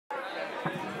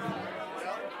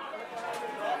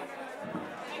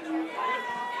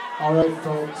All right,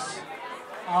 folks.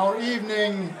 Our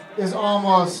evening is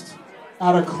almost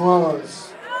at a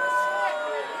close.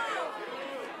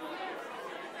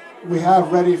 We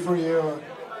have ready for you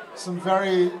some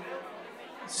very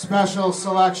special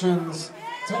selections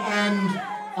to end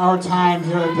our time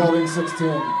here at Building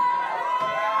 16.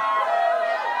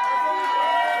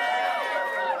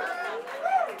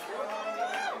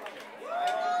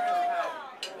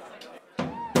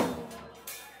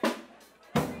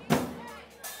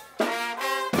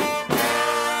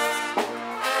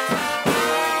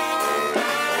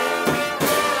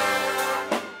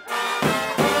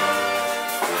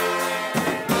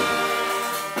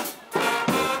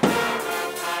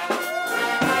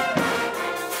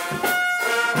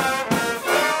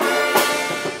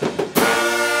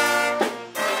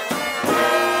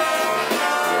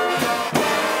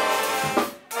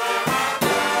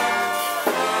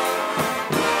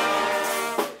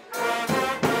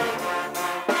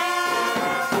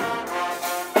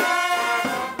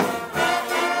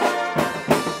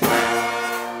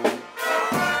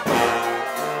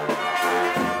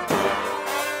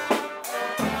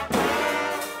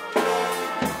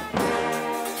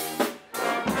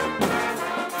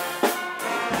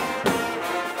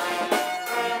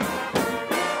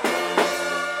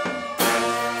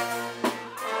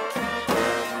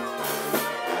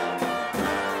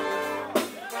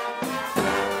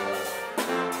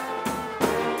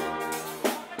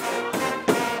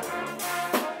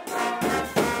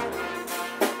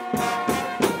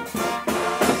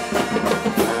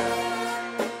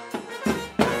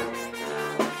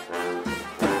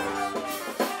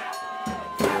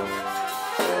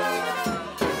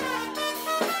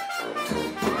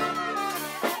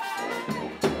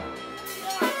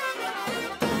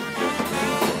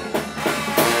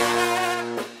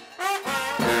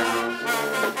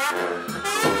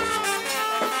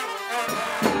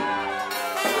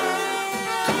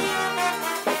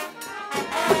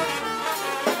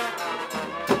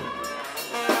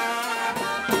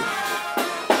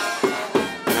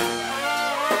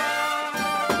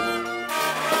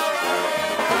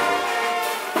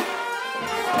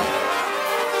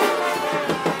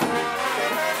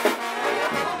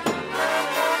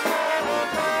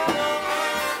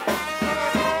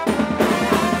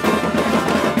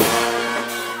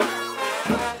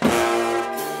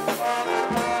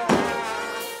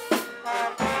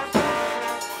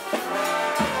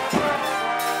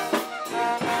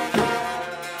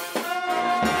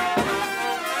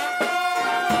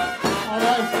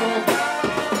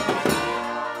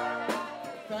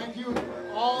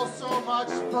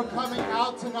 For coming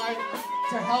out tonight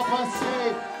to help us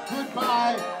say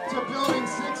goodbye to Building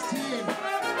 16.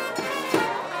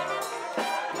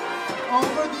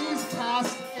 Over these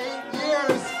past 8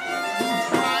 years, we've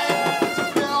tried to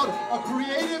build a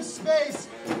creative space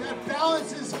that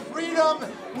balances freedom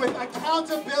with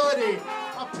accountability,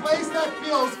 a place that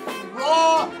feels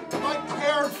raw but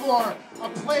cared for, a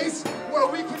place where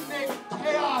we can make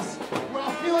chaos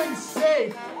while feeling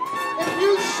safe. If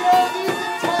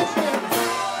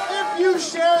you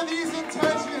share these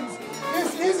intentions,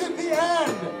 this isn't the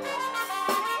end.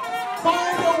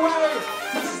 Find a way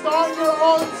to start your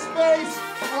own space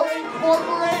or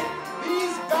incorporate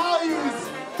these values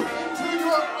into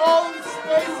your own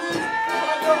spaces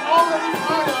that you're already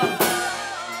part of.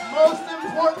 Most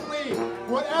importantly,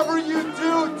 whatever you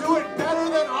do it better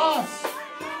than us.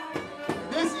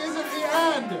 This isn't the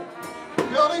end.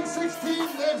 Building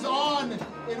 16 lives on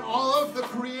in all of the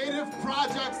creative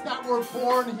projects that were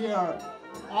born here,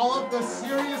 all of the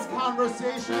serious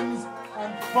conversations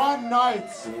and fun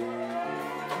nights.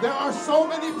 There are so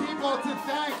many people to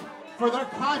thank for their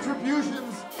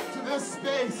contributions to this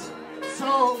space,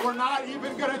 so we're not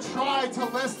even going to try to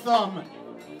list them.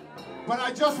 But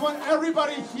I just want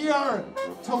everybody here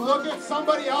to look at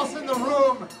somebody else in the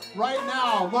room right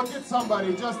now. Look at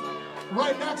somebody just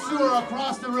right next to her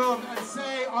across the room and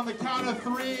say on the count of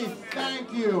 3,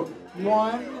 thank you.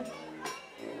 1,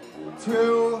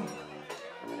 2,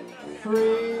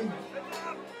 3.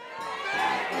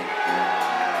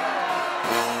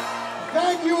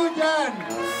 Thank you again.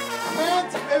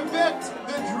 Can't evict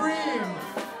the dream.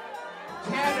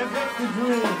 Can't evict the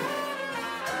dream.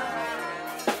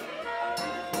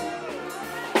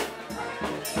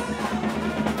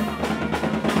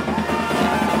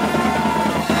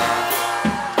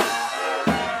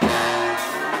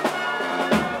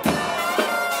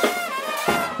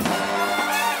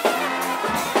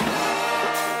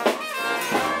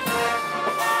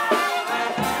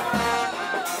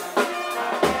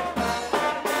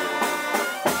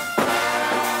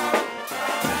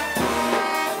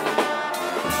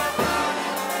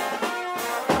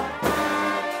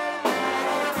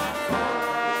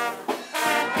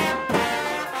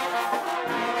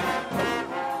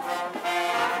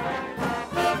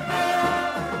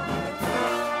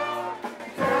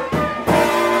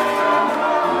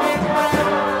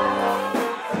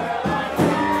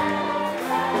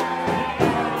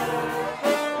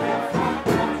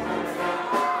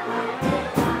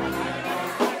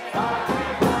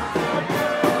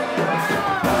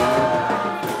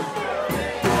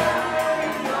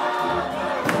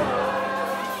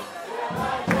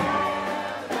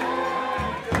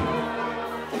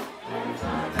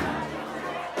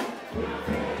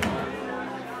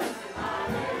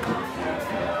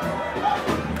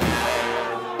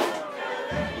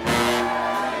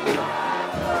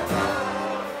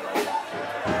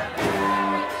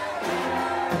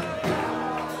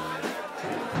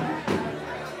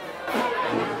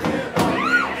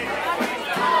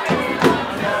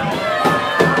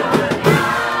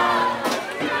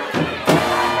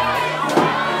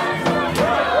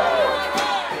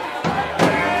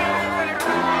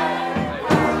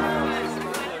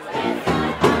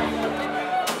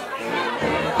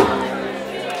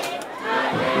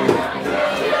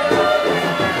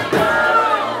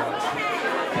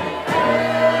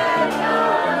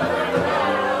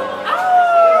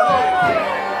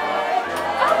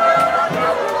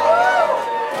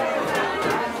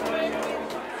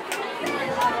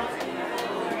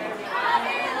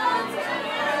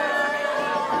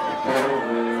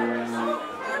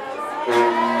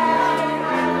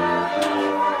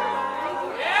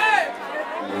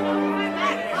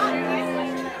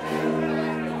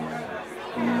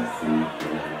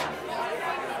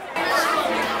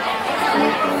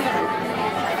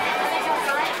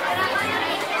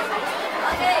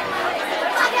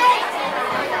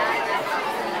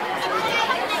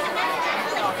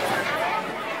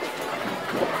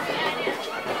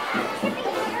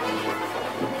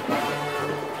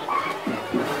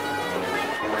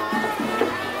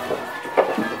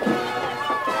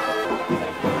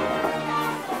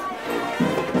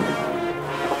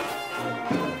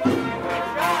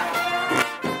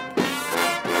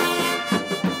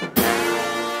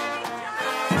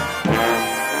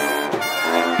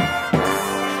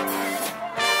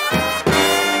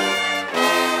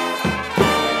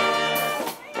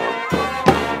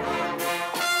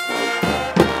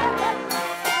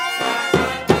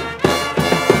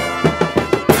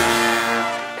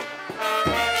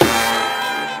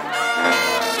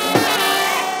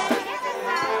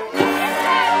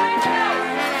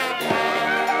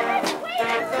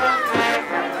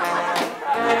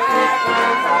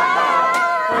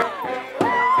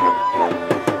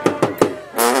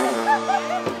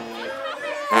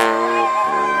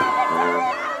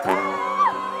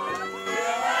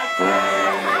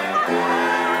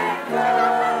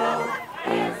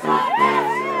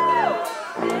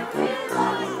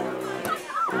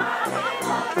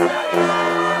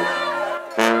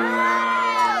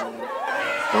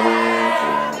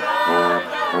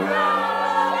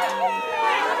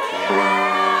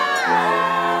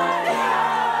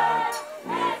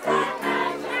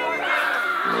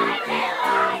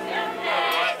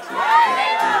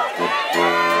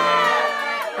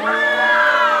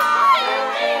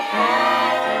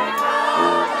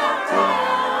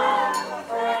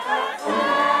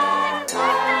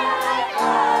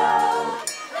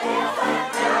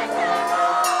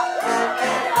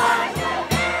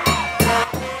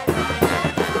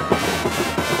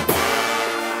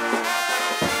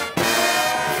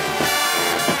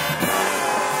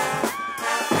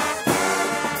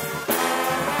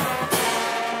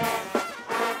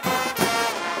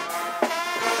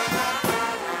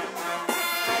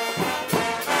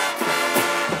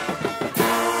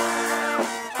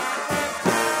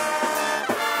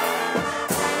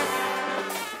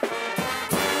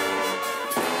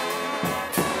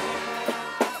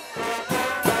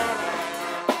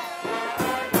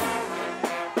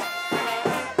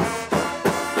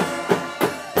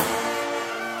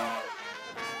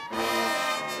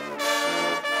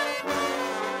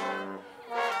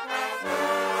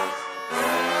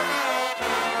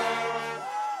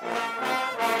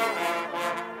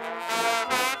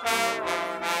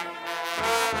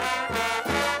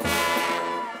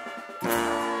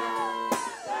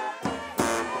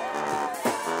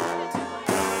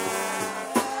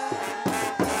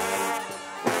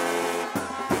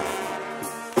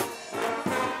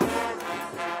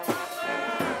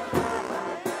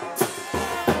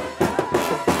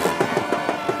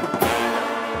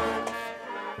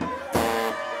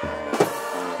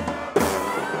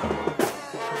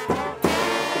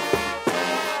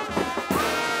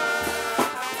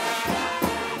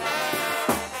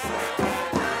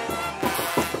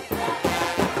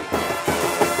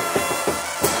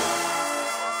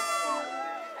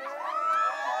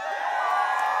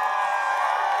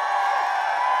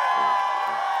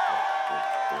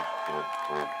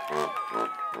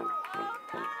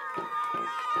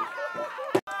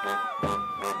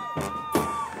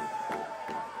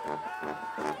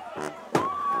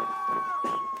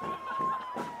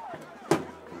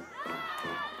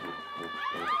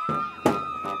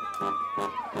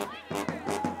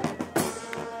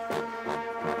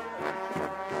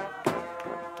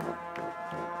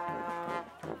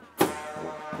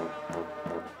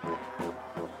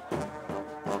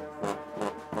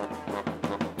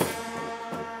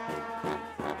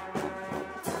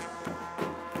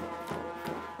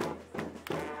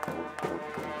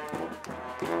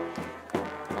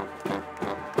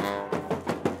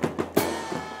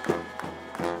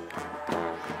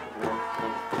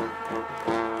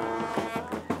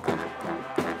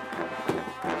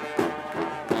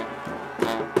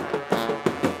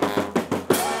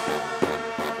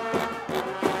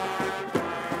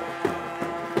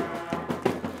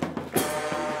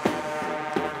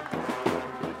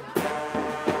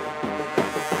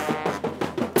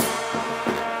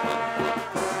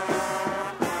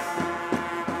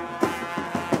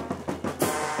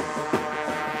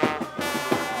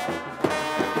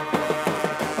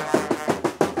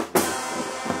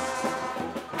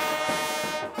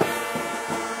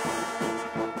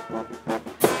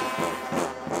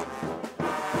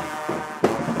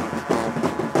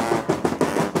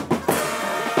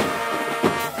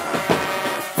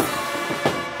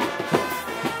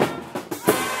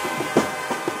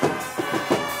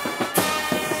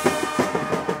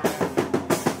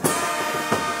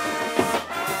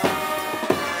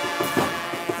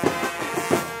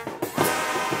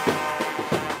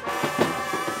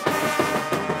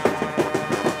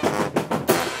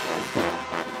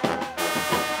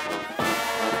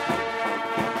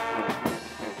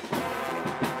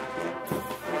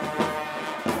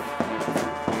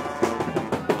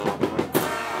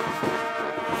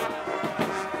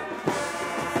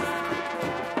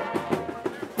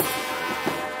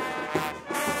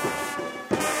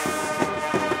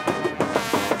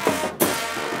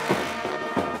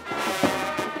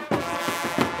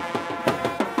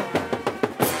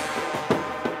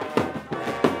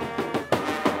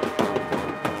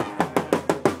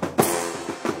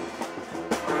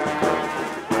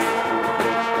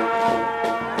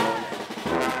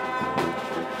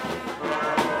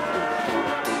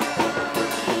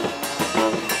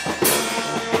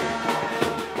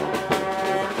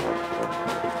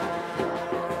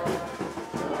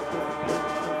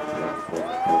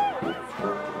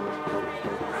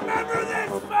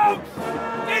 folks!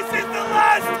 This is the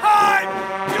last time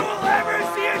you will ever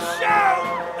see a show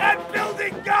at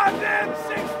Building Goddamn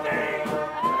 16!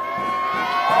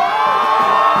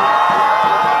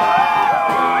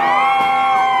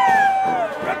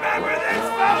 Remember this,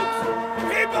 folks!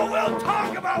 People will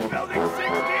talk about Building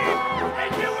 16,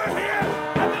 and you were here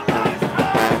at the last time!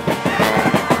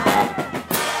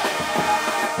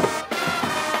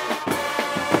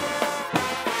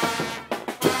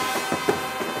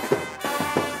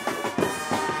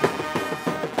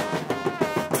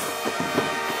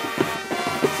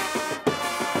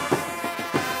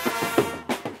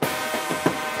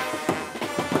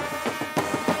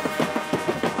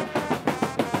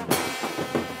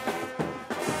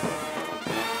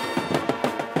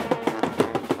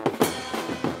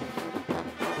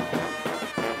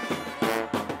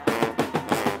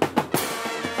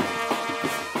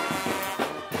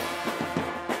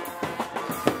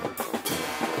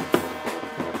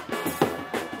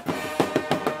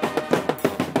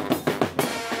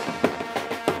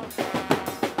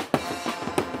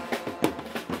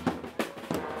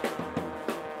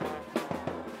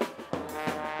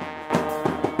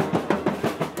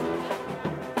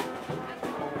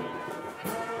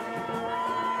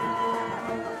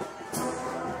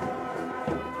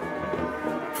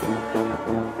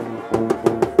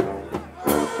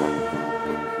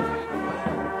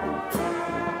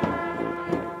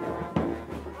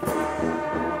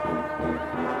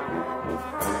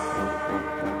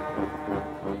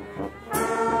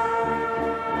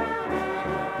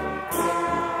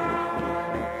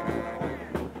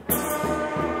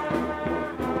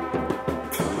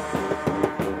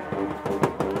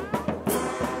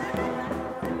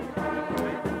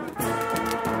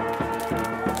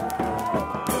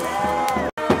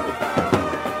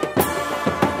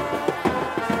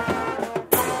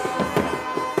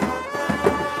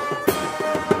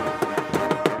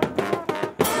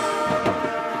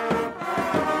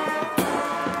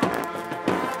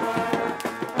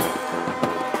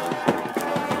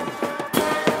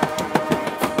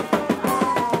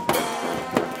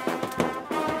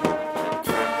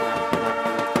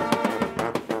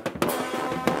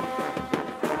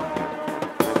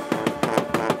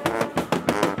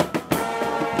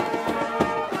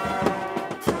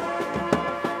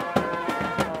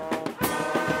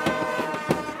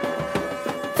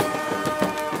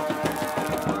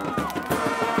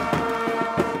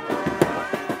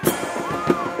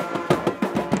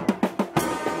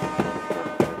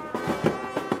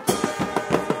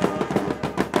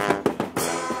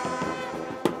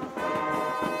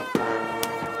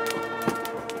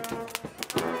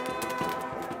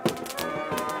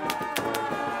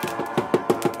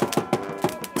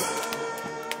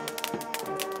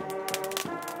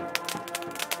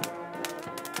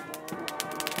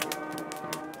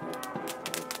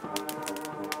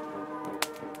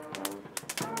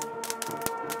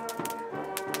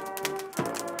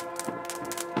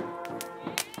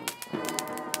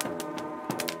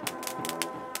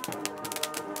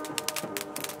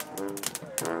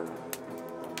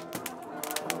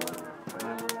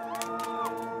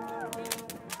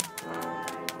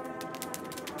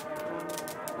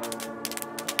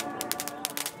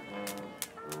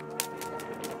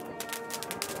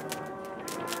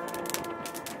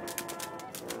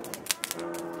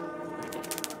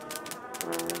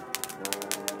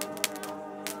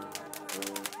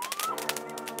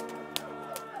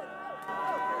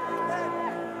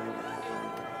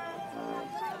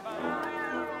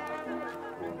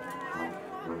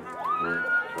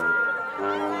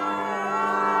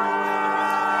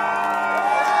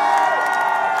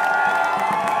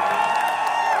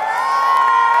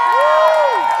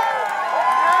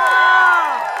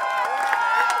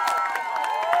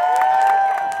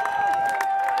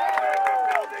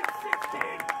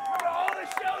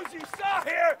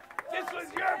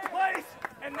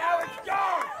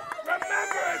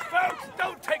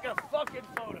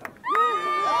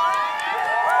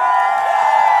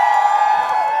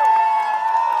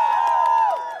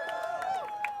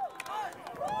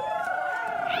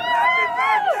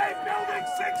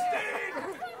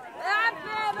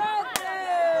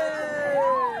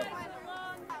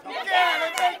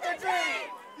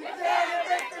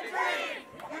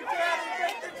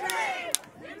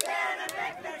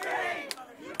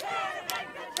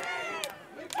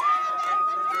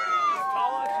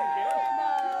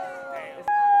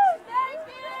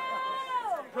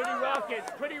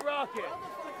 Pretty rocket.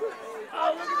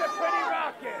 Oh, look at the pretty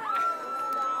rocket.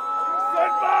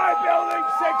 Goodbye, Building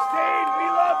 16. We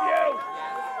love you.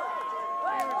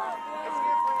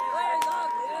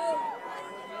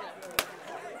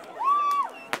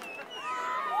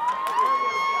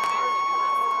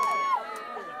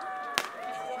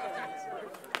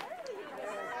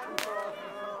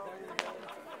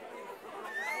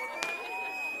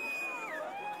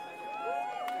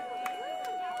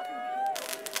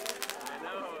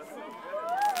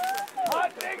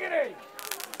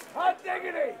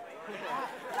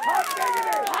 Hot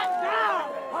diggity! Hot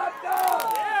dog! Hot dog!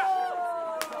 Yeah!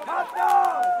 Hot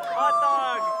dog! Hot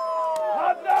dog!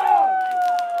 Hot dog!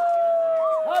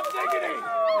 Hot diggity!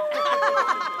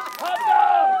 Hot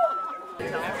dog!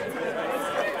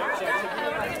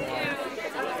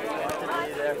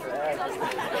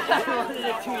 I wanted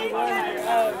it to be